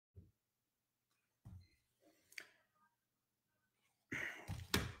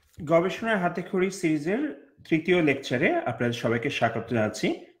গবেষণার হাতেখড়ি সিরিজের তৃতীয় লেকচারে আপনাদের সবাইকে স্বাগত জানাচ্ছি।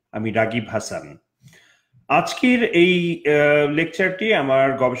 আমি রাগিব হাসান। আজকের এই লেকচারটি আমার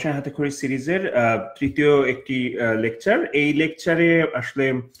গবেষণা হাতেখড়ি সিরিজের তৃতীয় একটি লেকচার। এই লেকচারে আসলে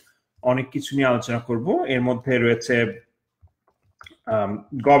অনেক কিছু নিয়ে আলোচনা করব। এর মধ্যে রয়েছে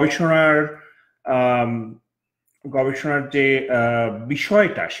গবেষণার গবেষণার যে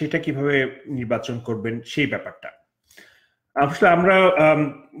বিষয়টা সেটা কিভাবে নির্বাচন করবেন সেই ব্যাপারটা। আসলে আমরা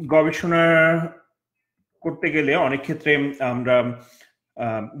গবেষণা করতে গেলে অনেক ক্ষেত্রে আমরা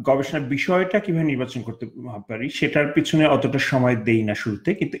গবেষণার বিষয়টা কিভাবে নির্বাচন করতে পারি সেটার পিছনে অতটা সময় দেই না শুরুতে,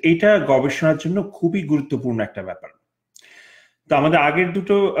 কিন্তু এটা গবেষণার জন্য খুবই গুরুত্বপূর্ণ একটা ব্যাপার। তো আমাদের আগের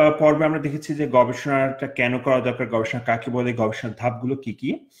দুটো পর্বে আমরা দেখেছি যে গবেষণাটা কেন করা দরকার, গবেষণা কাকে বলে, গবেষণার ধাপগুলো কি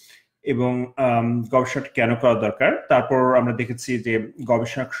কি, এবং গবেষণাটা কেন করা দরকার। তারপর আমরা দেখেছি যে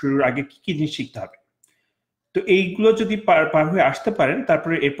গবেষণা শুরুর আগে কি কি জিনিস শিখতে হবে। তো এইগুলো যদি পার হয়ে আসতে পারেন,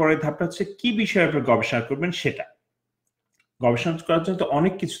 তারপরে এরপরের ধাপটা হচ্ছে কি বিষয়ের উপর গবেষণা করবেন সেটা। গবেষণা করার জন্য তো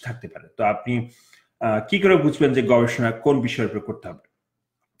অনেক কিছু থাকতে পারে, তো আপনি কি করে বুঝবেন যে গবেষণা কোন বিষয়ের উপর করতে হবে।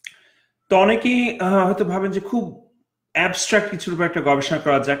 তো অনেকেই হয়তো ভাবেন যে খুব অ্যাবস্ট্রাক্ট কিছুর উপর একটা গবেষণা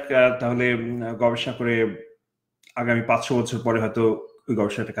করা যাক, তাহলে গবেষণা করে আগামী 500 বছর পরে হয়তো ওই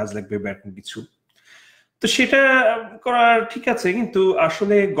গবেষণাটা কাজ লাগবে বা এরকম কিছু। তো সেটা করা ঠিক আছে, কিন্তু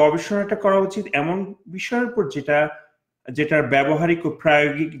আসলে গবেষণাটা করা উচিত এমন বিষয়ের উপর যেটার ব্যবহারিক ও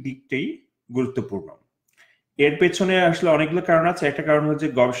প্রায়োগিক দিকটাই গুরুত্বপূর্ণ। এর পেছনে আসলে অনেকগুলো কারণ আছে। একটা কারণ হচ্ছে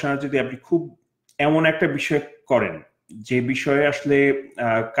গবেষণা যদি আপনি খুব এমন একটা বিষয় করেন যে বিষয়ে আসলে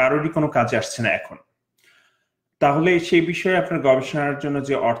কারোরই কোনো কাজে আসছে না এখন, তাহলে সেই বিষয়ে আপনার গবেষণার জন্য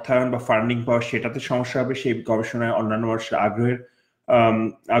যে অর্থায়ন বা ফান্ডিং পাওয়া সেটাতে সমস্যা হবে। সেই গবেষণায় অন্যান্য মানুষের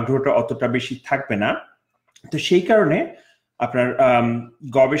আগ্রহটা অতটা বেশি থাকবে না। তো সেই কারণে আপনার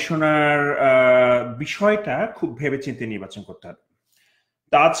গবেষণার বিষয়টা খুব ভেবেচিন্তে নির্বাচন করতে হবে।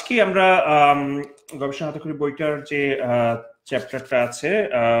 তো আজকে আমরা গবেষণা হাতেখড়ি বইটার যে চ্যাপ্টারটা আছে,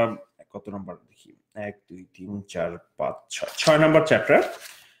 কত নম্বর দেখি, 1 2 3 4 5 6 নম্বর চ্যাপ্টার।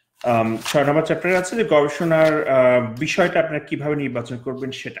 6 নম্বর চ্যাপ্টারে আছে যে গবেষণার বিষয়টা আপনারা কিভাবে নির্বাচন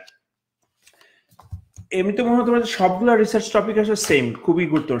করবেন সেটা। এমনিতে মনে হতে পারে সবগুলো রিসার্চ টপিক আসলে সেম, খুবই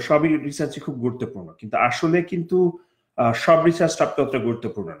গুরুত্বপূর্ণ, সবই রিসার্চ খুব গুরুত্বপূর্ণ, কিন্তু আসলে কিন্তু সব রিসার্চ টপিক অতটা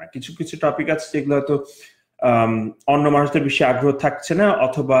গুরুত্বপূর্ণ না। কিছু কিছু টপিক আছে যেগুলো হয়তো অন্য মানুষদের বেশি আগ্রহ থাকছে না,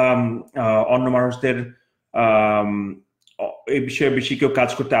 অথবা অন্য মানুষদের এই বিষয়ে বেশি কেউ কাজ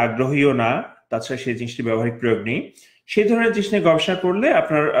করতে আগ্রহীও না, তাছাড়া সেই জিনিসটি ব্যবহারিক প্রয়োগ নেই। সেই ধরনের জিনিস নিয়ে গবেষণা করলে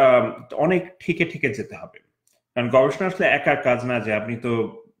আপনার অনেক ঠিকে ঠিকে যেতে হবে। কারণ গবেষণা আসলে একার কাজ না, যে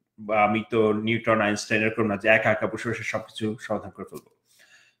আমি তো নিউটন আইনস্টাইন এরকম না যে একা একা বসে বসে সবকিছু সমাধান করে ফেলবো।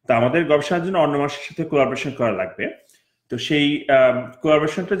 তা আমাদের গবেষণার জন্য অন্য মানুষের সাথে কোলাবোরেশন করা লাগবে। তো সেই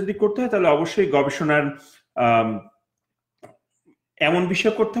কোলাবোরেশনটা যদি করতে হয় তাহলে অবশ্যই গবেষণার এমন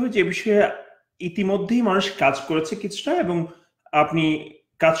বিষয় করতে হবে যে বিষয়ে ইতিমধ্যেই মানুষ কাজ করেছে কিছুটা, এবং আপনি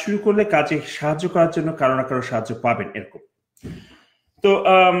কাজ শুরু করলে কাজে সাহায্য করার জন্য কারো না কারো সাহায্য পাবেন এরকম। তো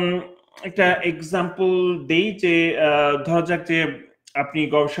একটা এক্সাম্পল দেই যে ধরা যাক যে আপনি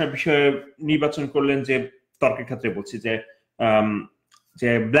গবেষণার বিষয়ে নির্বাচন করলেন, যে তর্কের ক্ষেত্রে বলছি যে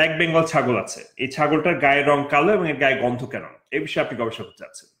ব্ল্যাক বেঙ্গল ছাগল আছে, এই ছাগলটার গায়ের রং কালো এবং এর গায়ে গন্ধ কেন, এই বিষয়ে আপনি গবেষণা করতে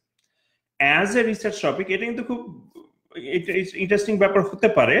চাচ্ছেন। অ্যাজ এ রিসার্চ টপিক এটা কিন্তু খুব ইন্টারেস্টিং ব্যাপার হতে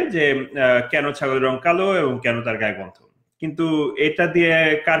পারে যে কেন ছাগলের রং কালো এবং কেন তার গায়ে গন্ধ, কিন্তু এটা দিয়ে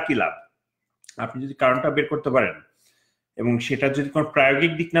কার কি লাভ? আপনি যদি কারণটা বের করতে পারেন এবং সেটা যদি কোনো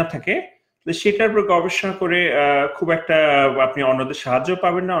প্রায়োগিক দিক না থাকে, তাহলে সেটার উপর গবেষণা করে খুব একটা আপনি অন্যদের সাহায্য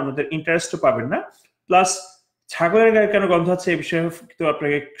পাবেন না, অন্যদের ইন্টারেস্টও পাবেন না। প্লাস ছাগলের গায়ে কেন গন্ধ আছে এই বিষয়ে তো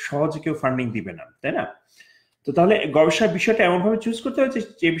আপনাকে সহজে কেউ ফান্ডিং দিবে না, তাই না? তো তাহলে গবেষণার বিষয়টা এমন ভাবে চুজ করতে হবে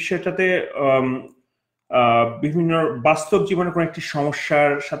যে বিষয়টাতে বিভিন্ন বাস্তব জীবনের কোনো একটি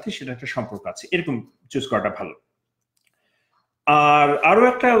সমস্যার সাথে সেটা একটা সম্পর্ক আছে, এরকম চুজ করাটা ভালো। আর আরো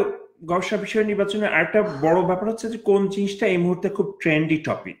একটা গবেষণা বিষয় নির্বাচনের আরেকটা বড় ব্যাপার হচ্ছে যে কোন জিনিসটা এই মুহূর্তে খুব ট্রেন্ডি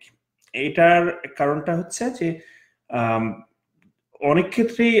টপিক। এটার কারণটা হচ্ছে যে অনেক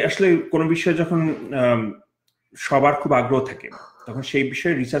ক্ষেত্রেই আসলে কোনো বিষয়ে যখন সবার খুব আগ্রহ থাকে তখন সেই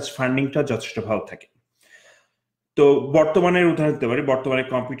বিষয়ে রিসার্চ ফান্ডিংটা যথেষ্ট ভালো থাকে। তো বর্তমানের উদাহরণ দিতে পারি, বর্তমানে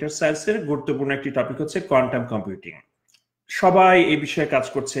কম্পিউটার সায়েন্সের গুরুত্বপূর্ণ একটি টপিক হচ্ছে কোয়ান্টাম কম্পিউটিং। সবাই এই বিষয়ে কাজ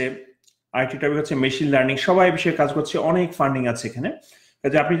করছে। আরেকটি টপিক হচ্ছে মেশিন লার্নিং, সবাই এই বিষয়ে কাজ করছে, অনেক ফান্ডিং আছে এখানে।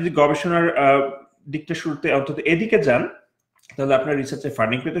 কাজে আপনি যদি গবেষণার দিকটা শুরুতে অন্তত এদিকে যান তাহলে আপনার রিসার্চের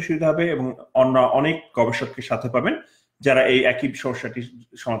ফান্ডিং পেতে সুবিধা হবে এবং অন্য অনেক গবেষককে সাথে পাবেন যারা এই একই সমস্যাটি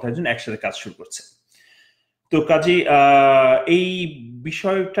সমাধানের জন্য একসাথে কাজ শুরু করছে। তো কাজেই এই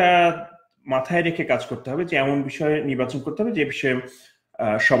বিষয়টা মাথায় রেখে কাজ করতে হবে যে এমন বিষয় নির্বাচন করতে হবে যে বিষয়ে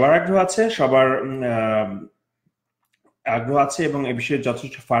সবার আগ্রহ আছে, সবার আগ্রহ আছে এবং এ বিষয়ে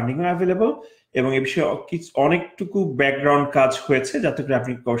যথেষ্ট ফান্ডিং অ্যাভেলেবল, এবং এ বিষয়ে অনেকটুকু ব্যাকগ্রাউন্ড কাজ হয়েছে যাতে করে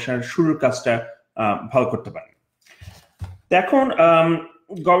আপনি গবেষণার শুরুর কাজটা ভালো করতে পারেন। এখন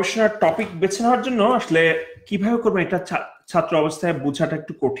গবেষণার টপিক বেছে নেওয়ার জন্য আসলে কিভাবে করবেন এটা ছাত্র অবস্থায় বোঝাটা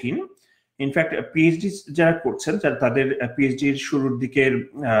একটু কঠিন। ইনফ্যাক্ট পিএইচডি যারা করছেন, যারা তাদের পিএইচডির শুরুর দিকের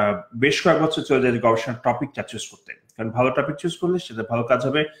বেশ কয়েক বছর চলে যায় গবেষণার টপিকটা চুজ করতে, কারণ ভালো টপিক চুজ করলে সেটা ভালো কাজ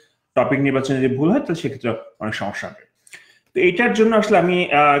হবে। টপিক নির্বাচনে যদি ভুল হয় তাহলে সেক্ষেত্রে অনেক সমস্যা হবে। তো এইটার জন্য আসলে আমি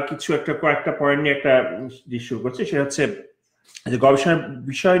কয়েকটা পয়েন্ট নিয়ে একটা জিনিস শুরু করছি, সেটা হচ্ছে যে গবেষণার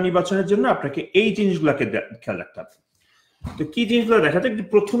বিষয় নির্বাচনের জন্য আপনাকে এই জিনিসগুলোকে খেয়াল রাখতে হবে। তো কি জিনিসগুলো দেখা যায়,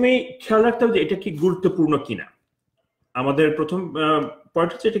 প্রথমেই খেয়াল রাখতে হবে যে এটা কি গুরুত্বপূর্ণ কিনা। আমাদের প্রথম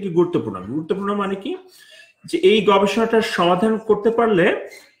পয়েন্ট হচ্ছে এটা কি গুরুত্বপূর্ণ। গুরুত্বপূর্ণ মানে কি, যে এই গবেষণাটার সমাধান করতে পারলে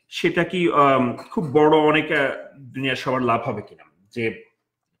সেটা কি খুব বড় অনেক দুনিয়ার সবার লাভ হবে কিনা, যে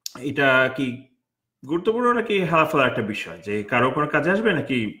এটা কি গুরুত্বপূর্ণ নাকি হালাফালা একটা বিষয়, যে কারো কোনো কাজে আসবে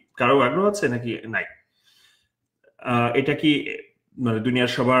নাকি কারো আগ্রহ আছে নাকি নাই, এটা কি মানে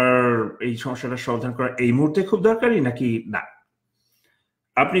দুনিয়ার সবার এই সমস্যাটার সমাধান করা এই মুহূর্তে খুব দরকারি নাকি না।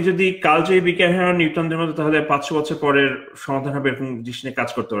 আপনি যদি কালজয়ী বিজ্ঞান নিউটনদের মতো, তাহলে 500 বছর পরের সমাধান হবে এরকম জিনিস নিয়ে কাজ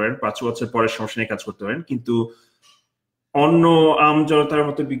করতে পারেন, 500 বছর পরের সমস্যা নিয়ে কাজ করতে পারেন। কিন্তু অন্য আম জনতার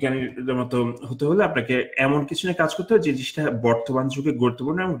মতো বিজ্ঞানীদের মতো হতে হলে আপনাকে এমন কিছু নিয়ে কাজ করতে হবে যে জিনিসটা বর্তমান যুগে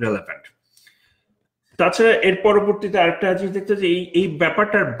গুরুত্বপূর্ণ এবং রেলেভেন্ট। তাছাড়া এর পরবর্তীতে আরেকটা জিনিস দেখতে যে এই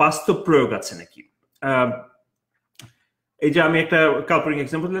ব্যাপারটার বাস্তব প্রয়োগ আছে নাকি। এই যে আমি একটা কাল্পনিক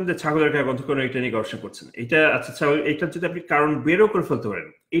এক্সাম্পল দিলাম যে ছাগলের গায়ে গন্ধ করে এটা নিয়ে গবেষণা করছেন, এটা আচ্ছা ছাগল, এটা যদি আপনি কারণ বেরও করে ফেলতে পারেন,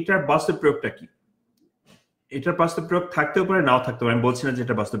 এটার বাস্তব প্রয়োগটা কি। এটার বাস্তব প্রয়োগ থাকতেও পারে, নাও থাকতে পারে, আমি বলছি না যে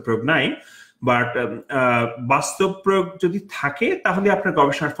এটা বাস্তব প্রয়োগ নাই, বাট বাস্তব প্রয়োগ যদি থাকে তাহলে আপনার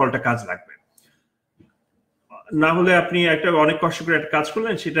গবেষণার ফলটা কাজ লাগবে। না হলে আপনি একটা অনেক কষ্ট করে একটা কাজ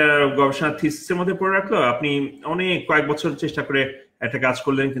করলেন, সেটা গবেষণা থিসিসের মধ্যে পড়ে রাখলো, আপনি অনেক কয়েক বছর চেষ্টা করে একটা কাজ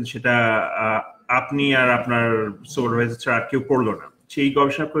করলেন, কিন্তু সেটা আপনি আর আপনার সুপারভাইজার ছাড়া আর কেউ করলো না, সেই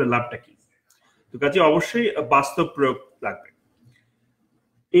গবেষণা করে লাভটা কি। তো কাজে অবশ্যই বাস্তব প্রয়োগ লাগবে।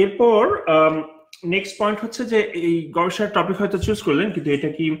 এরপর নেক্সট পয়েন্ট হচ্ছে যে এই গবেষণার টপিক হয়তো চুজ করলেন, কিন্তু এটা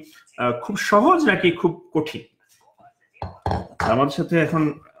কি খুব সহজ নাকি খুব কঠিন। আমাদের সাথে এখন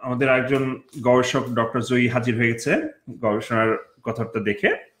আমাদের একজন গবেষক ডক্টর জয়ী হাজির হয়ে গেছে গবেষণার কথাটা দেখে।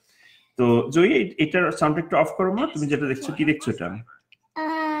 তো জয়ী, এটার সাউন্ড একটু অফ করো মা, তুমি যেটা দেখছো, কি দেখছো এটা?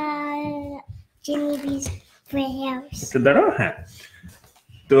 একটু দাঁড়াও। হ্যাঁ,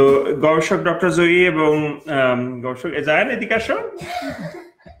 তো গবেষক ডক্টর জয়ী এবং গবেষক জায়ান, এদিকে আসো।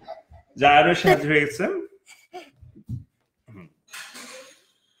 জায়ানও হাজির হয়ে গেছে।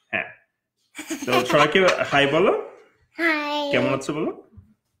 হ্যাঁ, তো সবাইকে হাই বলো। কেমন আছো বলো।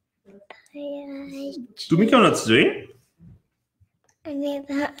 তুমি কেমন আছো জয়ী?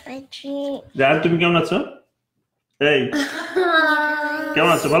 জায়ান তুমি কেমন আছো? এই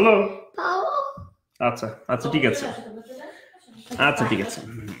কেমন আছো ভালো? আচ্ছা আচ্ছা ঠিক আছে, আচ্ছা ঠিক আছে,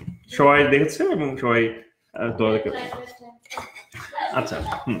 সবাই দেখেছে এবং সবাই তোমাদেরকে আচ্ছা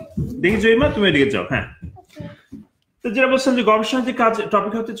দেখি জয়ীমা তুমি এদিকে যাও। হ্যাঁ, তো যেটা বলছিলাম যে গবেষণার যে কাজ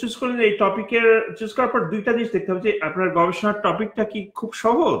টপিক হতে চুজ করলেন, এই টপিকের চুজ করার পর দুইটা জিনিস দেখতে হবে, যে আপনার গবেষণার টপিকটা কি খুব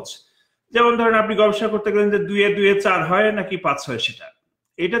সহজ, যেমন ধরেন আপনি গবেষণা করতে গেলেন যে 2 4 হয় নাকি 5 হয়, সেটা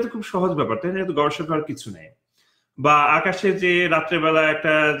এটা তো খুব সহজ ব্যাপার, তাই না? গবেষণা করার কিছু নেই। বা আকাশে যে রাত্রেবেলা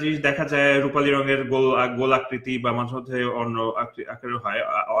একটা জিনিস দেখা যায় রূপালী রঙের গোল আকৃতি, বা মাঝে মধ্যে অন্য আকারের হয়,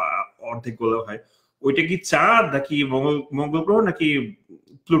 অর্ধেক গোল হয়, ওইটা কি চাঁদ নাকি মঙ্গল গ্রহ নাকি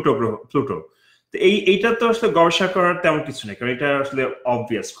প্লুটো গ্রহ? প্লুটো। তো এইটা তো আসলে গবেষণা করার তেমন কিছু নেই, কারণ এটা আসলে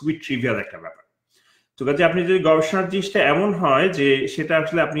অবভিয়াস, খুবই ট্রিভিয়াল একটা ব্যাপার। তো কাজে আপনি যদি গবেষণার জিনিসটা এমন হয় যে সেটা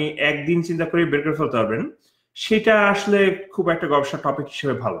আসলে আপনি একদিন চিন্তা করে বের করে ফেলতে পারবেন, সেটা আসলে খুব একটা গবেষণা টপিক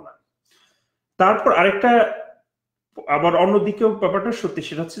হিসেবে ভালো না। তারপর আরেকটা আবার অন্যদিকেও ব্যাপারটা সত্যি,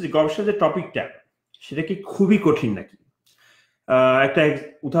 সেটা হচ্ছে যে গবেষণার যে টপিকটা সেটা কি খুবই কঠিন নাকি। একটা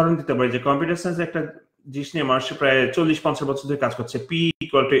উদাহরণ দিতে পারি, যে কম্পিউটার সায়েন্স একটা জিনিস নিয়ে মানুষ প্রায় 40-50 বছর ধরে কাজ করছে, পি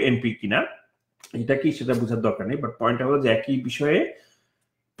ইকুয়াল টু এনপি কিনা, এটা কি সেটা বোঝার দরকার নেই, বাট পয়েন্টটা হলো যে একই বিষয়ে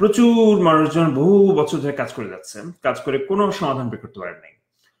প্রচুর মানুষজন বহু বছর ধরে কাজ করে যাচ্ছে, কাজ করে কোনো সমাধান বের করতে পারেন নাই।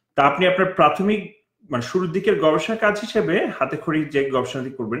 তা আপনি আপনার প্রাথমিক মানে শুরুর দিকের গবেষণা কাজ হিসেবে হাতে খড়ি যে গবেষণা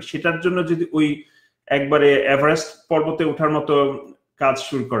করবেন, সেটার জন্য যদি ওই একবারে এভারেস্ট পর্বতে ওঠার মতো কাজ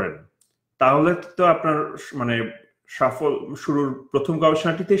শুরু করেন, তাহলে তো আপনার মানে শুরুর প্রথম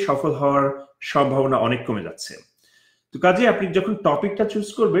গবেষণাটিতে সফল হওয়ার সম্ভাবনা অনেক কমে যাচ্ছে। তো কাজে আপনি যখন টপিকটা চুজ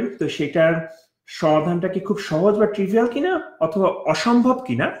করবেন, তো সেটার সমাধানটা কি খুব সহজ বা ট্রিভিয়াল কিনা অথবা অসম্ভব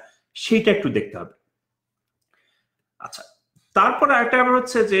কিনা, সেটা একটু দেখতে হবে। আচ্ছা, তারপর আরেকটা ব্যাপার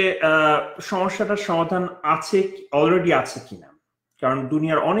হচ্ছে যে সমস্যাটার সমাধান আছে, অলরেডি আছে কিনা, কারণ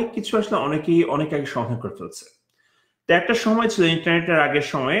দুনিয়ার অনেক কিছু আসলে অনেকেই অনেক আগে সমাধান করে ফেলছে। তো একটা সময় ছিল ইন্টারনেটের আগের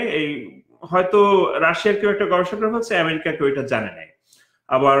সময়ে, এই হয়তো রাশিয়ার কেউ একটা গবেষণা করে ফেলছে, আমেরিকা কেউ এটা জানে নাই,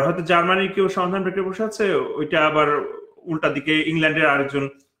 আবার হয়তো জার্মানির কেউ সমাধান বের করে বসে আছে, ওইটা আবার উল্টা দিকে ইংল্যান্ডের আরেকজন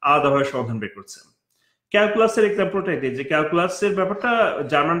আলাদাভাবে সমাধান বের করছে। ক্যালকুলাসের এক্সাম্পলটাই দিই, যে ক্যালকুলাসের ব্যাপারটা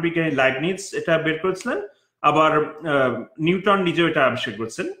জার্মান বিজ্ঞানী লাইবনিজ এটা বের করেছিলেন, আবার নিউটন নিজেও এটা আবিষ্কার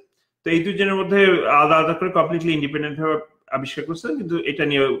করছেন। তো এই দুজনের মধ্যে আলাদা আলাদা করে কমপ্লিটলি ইন্ডিপেন্ডেন্ট ভাবে আবিষ্কার করছেন, কিন্তু এটা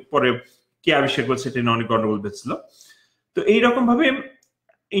নিয়ে পরে কে আবিষ্কার করছে এটা নিয়ে অনেক গন্ডগোল বেঁচছিল। তো এইরকম ভাবে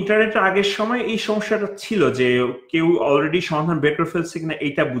ইন্টারনেটের আগের সময় এই সমস্যাটা ছিল যে কেউ অলরেডি সমাধান বের করে ফেলছে কিনা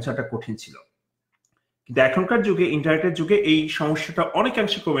এইটা বোঝাটা কঠিন ছিল। কিন্তু এখনকার যুগে, ইন্টারনেটের যুগে এই সমস্যাটা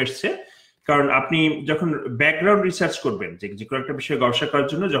অনেকাংশে কমে এসছে। কারণ আপনি যখন ব্যাকগ্রাউন্ড রিসার্চ করবেন, যে কোনো একটা বিষয়ে গবেষণা করার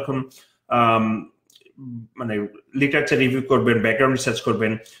জন্য যখন মানে লিটারেচার রিভিউ করবেন, ব্যাকগ্রাউন্ড রিসার্চ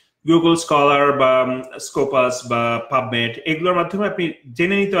করবেন, গুগল স্কলার বা স্কোপাস বা পাবমেড, এগুলোর মাধ্যমে আপনি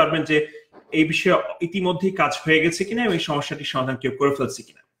জেনে নিতে পারবেন যে এই বিষয়ে ইতিমধ্যেই কাজ হয়ে গেছে কিনা এবং এই সমস্যাটির সমাধান কেউ করে ফেলছে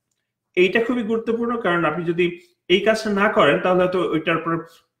কিনা। এইটা খুবই গুরুত্বপূর্ণ, কারণ আপনি যদি এই কাজটা না করেন তাহলে হয়তো ওইটার উপর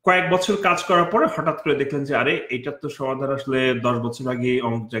কয়েক বছর কাজ করার পরে হঠাৎ করে দেখলেন যে আরে এইটার তো সমাধান আসলে 10 বছর আগে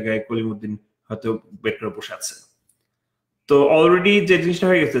অমুক জায়গায় কলিমুদ্দিন হয়তো বের করে বসে আছে। তো অলরেডি যে জিনিসটা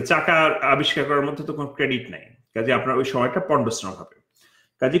হয়ে গেছে, চাকা আবিষ্কার করার মধ্যে তো কোনো ক্রেডিট নাই, কাজে আপনার ওই সময়টা পন্ডশ্রম হবে।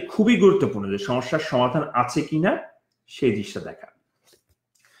 কাজে খুবই গুরুত্বপূর্ণ যে সমস্যার সমাধান আছে কিনা সেই জিনিসটা দেখা।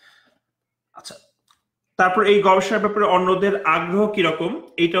 আচ্ছা, তারপর এই গবেষণার ব্যাপারে অন্যদের আগ্রহ কিরকম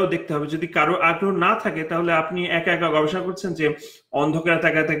এটাও দেখতে হবে। যদি কারো আগ্রহ না থাকে তাহলে আপনি একা একা গবেষণা করছেন, যে অন্ধকারে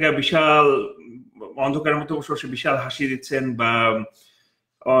তাকা তাকা বিশাল অন্ধকারের মতো বসে বসে বিশাল হাসি দিচ্ছেন বা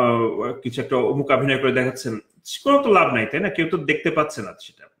কিছু একটা অমুক অভিনয় করে দেখাচ্ছেন, কোনো তো লাভ নাই, তাই না? কেউ তো দেখতে পাচ্ছে না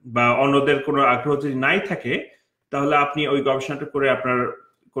সেটা। বা অন্যদের কোনো আগ্রহ যদি নাই থাকে তাহলে আপনি ওই গবেষণাটা করে আপনার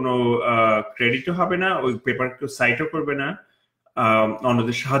কোনো ক্রেডিটও হবে না, ওই পেপার কেউ সাইটও করবে না,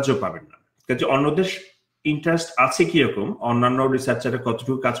 অন্যদের সাহায্য পাবেন না। কাজে অন্যদের ইন্টারেস্ট আছে কিরকম, অন্যান্য রিসার্চাররা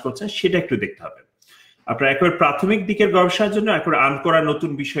কতটুকু কাজ করছেন সেটা একটু দেখতে হবে। আপনার একেবারে প্রাথমিক দিকের গবেষণার জন্য একেবারে করা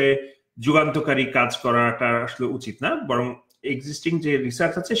নতুন বিষয়ে যুগান্তকারী কাজ করাটা আসলে উচিত না, বরং এক্সিস্টিং যে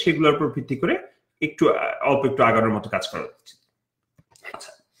রিসার্চ আছে সেগুলোর উপর ভিত্তি করে একটু অল্প একটু আগানোর মতো কাজ করা উচিত।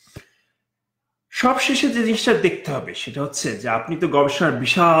 আচ্ছা, সবশেষে যে জিনিসটা দেখতে হবে সেটা হচ্ছে যে আপনি তো গবেষণার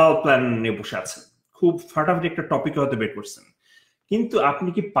বিশাল প্ল্যান নিয়ে বসে আছেন, খুব ফাটাফাটি একটা টপিক হয়তো বের করছেন, কিন্তু আপনি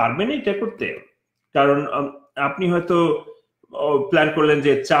কি পারবেন এটা করতে? কারণ আপনি হয়তো প্ল্যান করলেন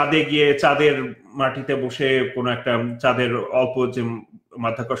যে চাঁদে গিয়ে চাঁদের মাটিতে বসে কোনো একটা চাঁদের অল্প যে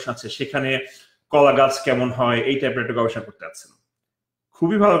মাধ্যাকর্ষণ আছে সেখানে কলা গাছ কেমন হয় এই টাইপের একটা গবেষণা করতে আছেন।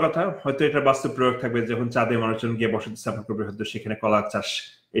 খুবই ভালো কথা, হয়তো এটা বাস্তব প্রয়োগ থাকবে, যখন চাঁদে মানুষজন গিয়ে বসতি স্থাপন করবে হয়তো সেখানে কলা চাষ,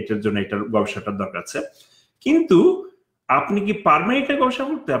 এটার জন্য এটার গবেষণাটার দরকার আছে। কিন্তু আপনি কি পারবেন এটা গবেষণা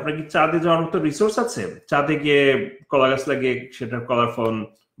করতে? আপনার কি চাঁদে যাওয়ার মতো রিসোর্স আছে? চাঁদে গিয়ে কলা গাছ লাগিয়ে সেটার কলার ফলন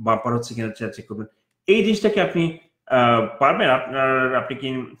বাম্পার হচ্ছে কিনা চেক করবেন, এই জিনিসটাকে আপনি পারবেন? আপনি কি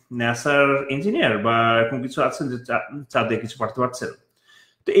ন্যাসার ইঞ্জিনিয়ার বা এরকম কিছু আছেন যে চাঁদে কিছু পারতে পারছেন?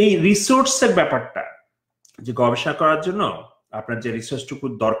 তো এই রিসোর্সের ব্যাপারটা, যে গবেষণা করার জন্য আপনার যে রিসোর্সটুকু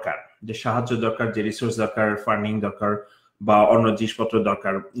দরকার, যে সাহায্য দরকার, যে রিসোর্স দরকার, ফান্ডিং দরকার বা অন্য জিনিসপত্র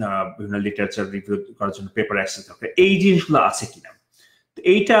দরকার, বিভিন্ন লিটারেচার রিভিউ করার জন্য পেপার অ্যাক্সেস দরকার, এই জিনিসগুলো আছে কিনা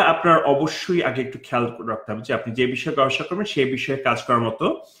এইটা আপনার অবশ্যই আগে একটু খেয়াল রাখতে হবে। যে আপনি যে বিষয়ে গবেষণা করবেন সেই বিষয়ে কাজ করার মতো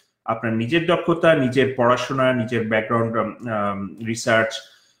আপনার নিজের দক্ষতা, নিজের পড়াশোনা, নিজের ব্যাকগ্রাউন্ড রিসার্চ,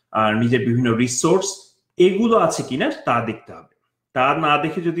 নিজের বিভিন্ন রিসোর্স এগুলো আছে কিনা তা দেখতে হবে। তা না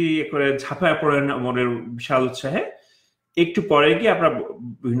দেখে যদি করে ঝাঁপায় পড়েন মনের বিশাল উৎসাহে, একটু পরে গিয়ে আপনার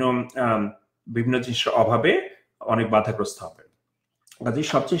বিভিন্ন জিনিসের অভাবে অনেক বাধাগ্রস্ত হবে। কাজে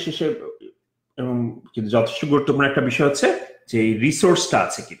সবচেয়ে শেষে এবং কিন্তু যথেষ্ট গুরুত্বপূর্ণ একটা বিষয় হচ্ছে যে এই রিসোর্সটা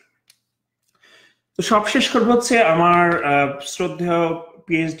আছে কিনা। তো সব শেষ করবো হচ্ছে আমার শ্রদ্ধেয়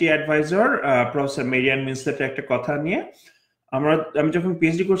পিএইচডি অ্যাডভাইজার প্রফেসর মেরিয়ান মিন্সলেটের একটা কথা নিয়ে। আমি যখন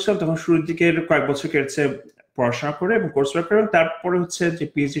পিএইচডি করছিলাম তখন শুরুর দিকের কয়েক বছর কেটেছে পড়াশোনা করে এবং কোর্স ওয়ার্ক করে, তারপরে হচ্ছে যে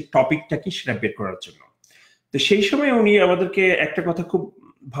পিএইচডি টপিকটা কি সেটা বের করার জন্য। তো সেই সময় উনি আমাদেরকে একটা কথা খুব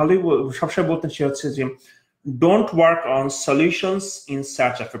ভালোই সবসময় বলতেন, সে হচ্ছে যে don't work on solutions in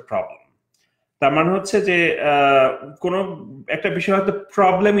search of A problem. তার মানে হচ্ছে যে কোনো একটা বিষয় হয়তো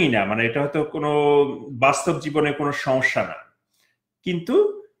প্রবলেমই না, মানে এটা হয়তো কোনো বাস্তব জীবনে কোনো সমস্যা না, কিন্তু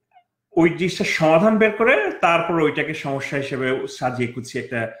ওই জিনিসটা সমাধান বের করে তারপর ওইটাকে সমস্যা হিসেবে সাজিয়ে গুছিয়ে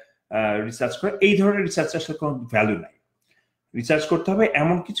একটা রিসার্চ করে, এই ধরনের রিসার্চ আসলে কোনো ভ্যালু নাই। রিসার্চ করতে হবে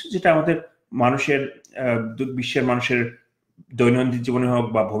এমন কিছু যেটা আমাদের মানুষের বিশ্বের মানুষের দৈনন্দিন জীবনে হোক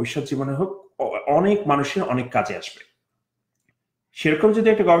বা ভবিষ্যৎ জীবনে হোক অনেক মানুষের অনেক কাজে আসবে। সেরকম যদি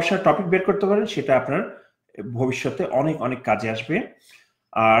একটা গবেষণার টপিক বের করতে পারেন সেটা আপনার ভবিষ্যতে অনেক অনেক কাজে আসবে।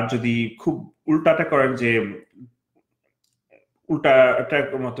 আর যদি খুব উল্টাটা করেন যে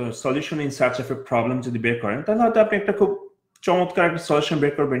উল্টাটার মতো solution in search of A problem যদি বের করেন, তাহলে হয়তো আপনি একটা খুব চমৎকার একটা সলিউশন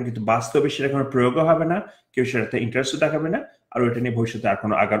বের করবেন, কিন্তু বাস্তবে সেটা কোনো প্রয়োগও হবে না, কেউ সেটাতে ইন্টারেস্টও দেখাবে না, আর ওইটা নিয়ে ভবিষ্যতে আর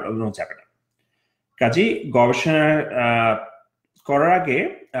কোনো আগানো যাবে না। কাজেই গবেষণা করার আগে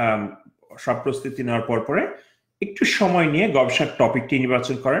সব প্রস্তুতি নেওয়ার পরে একটু সময় নিয়ে গবেষণার টপিকটি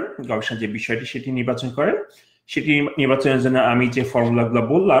নির্বাচন করেন, গবেষণার যে বিষয়টি সেটি নির্বাচন করেন। সেটি নির্বাচনের জন্য আমি যে ফর্মুলাগুলো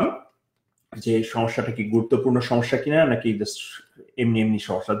বললাম, যে সমস্যাটা কি গুরুত্বপূর্ণ সমস্যা কিনা, নাকি এমনি এমনি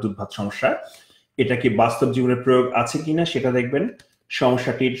সমস্যা, দুর্ভাত সমস্যা, এটা কি বাস্তব জীবনের প্রয়োগ আছে কিনা সেটা দেখবেন।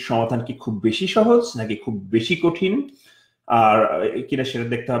 সমস্যাটির সমাধান কি খুব বেশি সহজ নাকি খুব বেশি কঠিন আর কিনা সেটা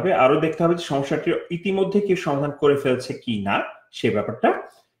দেখতে হবে। আরো দেখতে হবে যে সমস্যাটির ইতিমধ্যে কেউ সমাধান করে ফেলছে কি না সে ব্যাপারটা।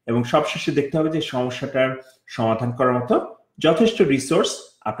 এবং সবশেষে দেখতে হবে যে সমস্যাটার সমাধান করার মতো যথেষ্ট রিসোর্স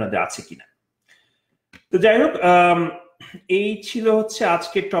আপনাদের আছে কিনা। তো যাই হোক, এই ছিল হচ্ছে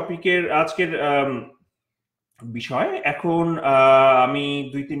আজকের টপিকের বিষয়। এখন আমি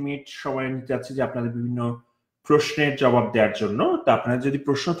 2-3 মিনিট সময় নিতে যাচ্ছি যে আপনাদের বিভিন্ন প্রশ্নের জবাব দেওয়ার জন্য। তো আপনাদের যদি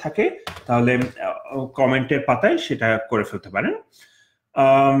প্রশ্ন থাকে তাহলে কমেন্টের পাতায় সেটা করে ফেলতে পারেন।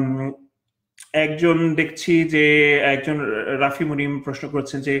 একজন দেখছি যে একজন রাফি মুনিম প্রশ্ন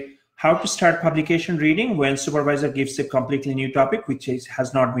করেছেন যে how to start publication reading when supervisor gives a completely new topic which has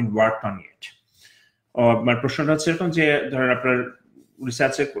not been worked on yet. মানে প্রশ্নটা হচ্ছে এরকম যে ধরেন আপনার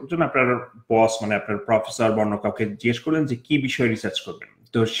রিসার্চের জন্য আপনার বস মানে আপনার প্রফেসর বা অন্য কাউকে জিজ্ঞেস করলেন যে কি বিষয়ে রিসার্চ করবেন,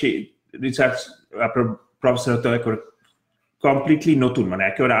 তো সেই রিসার্চ আপনার প্রফেসর হতে হয় কমপ্লিটলি নতুন, মানে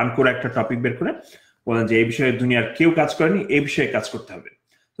একেবারে আনকোরা একটা টপিক বের করে বলেন যে এই বিষয়ে দুনিয়ার কেউ কাজ করেনি, এই বিষয়ে কাজ করতে হবে।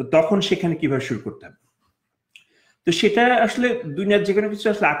 তো তখন সেখানে কিভাবে শুরু করতে হবে? তো সেটা আসলে দুনিয়ার যে কোনো কিছু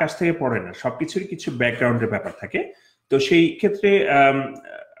আসলে আকাশ থেকে পড়ে না, সবকিছুরই কিছু ব্যাকগ্রাউন্ডের ব্যাপার থাকে। তো সেই ক্ষেত্রে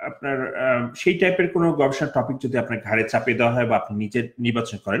আপনার সেই টাইপের কোনো গবেষণার টপিক যদি আপনার ঘাড়ে চাপিয়ে দেওয়া হয় বা আপনি নিজে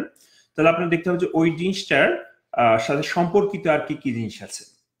নির্বাচন করেন, তাহলে আপনার দেখতে হবে যে ওই জিনিসটার সাথে সম্পর্কিত আর কি কি জিনিস আছে।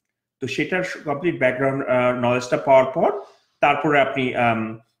 তো সেটার কমপ্লিট ব্যাকগ্রাউন্ড নলেজটা পাওয়ার পর তারপরে আপনি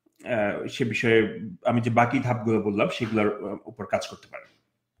সে বিষয়ে আমি যে বাকি ধাপগুলো বললাম সেগুলোর উপর কাজ করতে পারেন।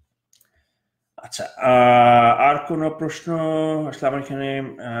 আচ্ছা, আর কোনো প্রশ্ন আসলে আমার এখানে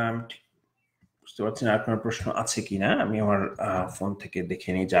বুঝতে পারছি না আর কোনো প্রশ্ন আছে কিনা। আমি আমার ফোন থেকে দেখে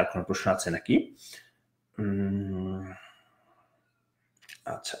নিই যে আর কোনো প্রশ্ন আছে নাকি।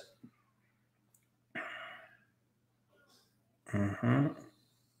 আচ্ছা,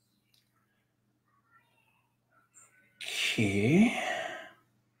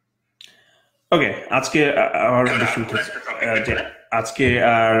 ওকে, আজকে আমার যে আজকে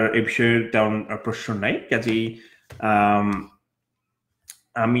আর এই বিষয়ে তেমন প্রশ্ন নাই, কাজেই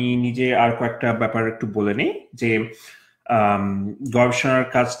আমি নিজে আর কয়েকটা ব্যাপার একটু বলে নিই যে গবেষণার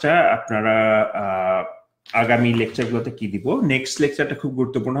কাজটা আপনারা আগামী লেকচারগুলোতে কি দিব। নেক্সট লেকচারটা খুব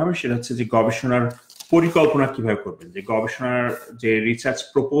গুরুত্বপূর্ণ হবে, সেটা হচ্ছে যে গবেষণার পরিকল্পনা কিভাবে করবেন, যে গবেষণার যে রিসার্চ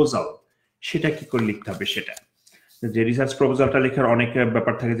প্রপোজাল সেটা কি করে লিখতে হবে। সেটা যে রিসার্চ প্রপোজালটা লেখার অনেক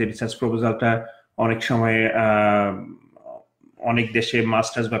ব্যাপার থাকে, যে রিসার্চ প্রপোজালটা অনেক সময় অনেক দেশে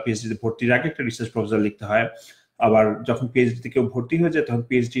মাস্টার্স বা পিএইচডি ভর্তির আগে একটা রিসার্চ প্রপোজাল লিখতে হয়। আবার যখন পিএইচডি কেউ ভর্তি হয়ে যায় তখন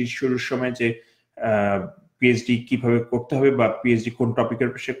পিএইচডি শুরুর সময় যে পিএইচডি কিভাবে করতে হবে বা পিএইচডি কোন টপিকের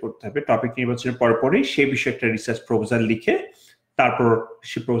বিষয়ে করতে হবে, টপিক নির্বাচনের পরেই সেই বিষয়ে একটা রিসার্চ প্রপোজাল লিখে তারপর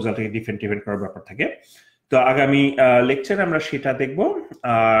সেই প্রপোজালটাকে ডিফেন্ড করার ব্যাপার থাকে। তো আগামী লেকচারে আমরা সেটা দেখব।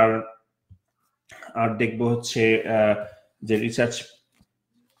 আর দেখবো হচ্ছে যে রিসার্চ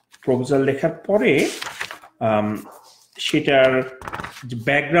প্রপোজাল লেখার পরে সেটার যে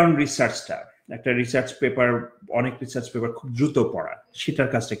ব্যাকগ্রাউন্ড রিসার্চটা, একটা রিসার্চ পেপার, অনেক রিসার্চ পেপার খুব দ্রুত পড়া,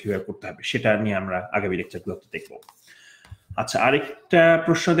 সেটার কাজটা কিভাবে করতে হবে সেটা নিয়ে আমরা আগামী লেকচারগুলোতে দেখবো। আচ্ছা, আরেকটা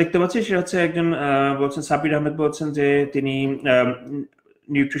প্রশ্ন দেখতে পাচ্ছি, সেটা হচ্ছে একজন বলছেন, সাবির আহমেদ বলছেন যে তিনি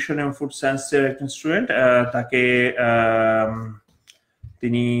নিউট্রিশন এবং ফুড সায়েন্সের একজন স্টুডেন্ট, তাকে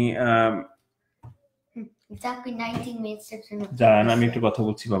তিনি জান, আমি একটু কথা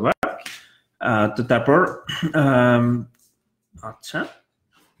বলছি বাবা। তো তারপর আচ্ছা,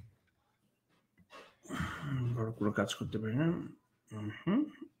 বড় করে কাজ করতে পারি না।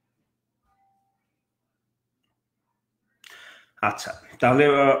 আচ্ছা, তাহলে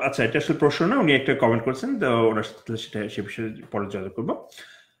আচ্ছা, এটা আসলে প্রশ্ন না, উনি একটা কমেন্ট করছেন, তো ওনার সাথে সেটা সে বিষয়ে পরে যোগাযোগ করবো।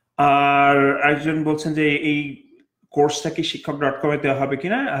 আর একজন বলছেন যে এই কোর্সটা কি শিক্ষক.com এ দেওয়া হবে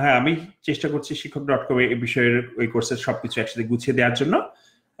কিনা। হ্যাঁ, আমি চেষ্টা করছি শিক্ষক.com এ এই বিষয়ের ওই কোর্সের সবকিছু একসাথে গুছিয়ে দেওয়ার জন্য,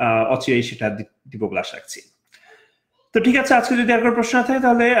 অচিরেই সেটা দিব বলে আশা রাখছি। তো ঠিক আছে, আজকে যদি আর কোনো প্রশ্ন থাকে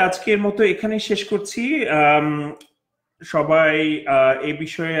তাহলে আজকের মতো এখানেই শেষ করছি। সবাই এই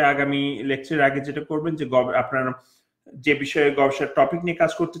বিষয়ে আগামী লেকচারের আগে যেটা করবেন, যে আপনার যে বিষয়ে গবেষণার টপিক নিয়ে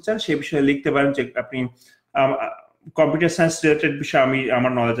কাজ করতে চান সেই বিষয়ে লিখতে পারেন যে আপনি কম্পিউটার সায়েন্স রিলেটেড বিষয়ে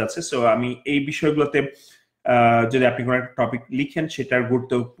আমার নলেজ আছে, সো আমি এই বিষয়গুলোতে যদি আপনি কোনো একটা টপিক লিখেন সেটার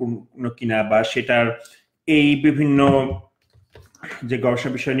গুরুত্বপূর্ণ কিনা বা সেটার এই বিভিন্ন যে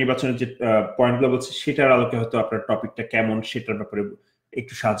গবেষণা বিষয় নির্বাচনের যে পয়েন্টগুলো বলছে সেটার আলোকে হয়তো আপনার টপিকটা কেমন সেটার ব্যাপারে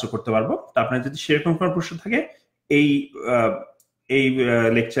একটু সাহায্য করতে পারবো। তো আপনার যদি সেরকম কোনো প্রশ্ন থাকে এই এই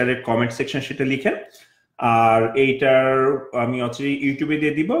লেকচারের কমেন্ট সেকশন সেটা লিখেন। আর এইটার আমি অচিরেই ইউটিউবে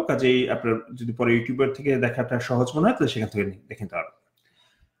দিয়ে দিব, কাজেই আপনার যদি পরে ইউটিউবের থেকে দেখাটা সহজ মনে হয় তাহলে সেখান থেকে দেখে নিতে পারবেন।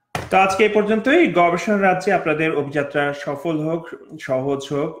 তো আজকে এই পর্যন্তই। গবেষণা রাজ্যে আপনাদের অভিযাত্রা সফল হোক, সহজ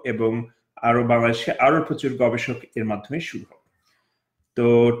হোক এবং আরো বাংলাদেশে আরো প্রচুর গবেষক এর মাধ্যমে শুরু হোক। তো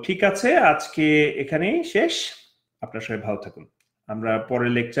ঠিক আছে, আজকে এখানেই শেষ। আপনার সবাই ভালো থাকুন। আমরা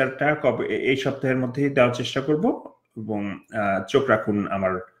পরের লেকচারটা কবে এই সপ্তাহের মধ্যেই দেওয়ার চেষ্টা করব এবং চোখ রাখুন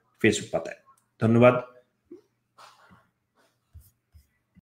আমার ফেসবুক পাতায়। ধন্যবাদ।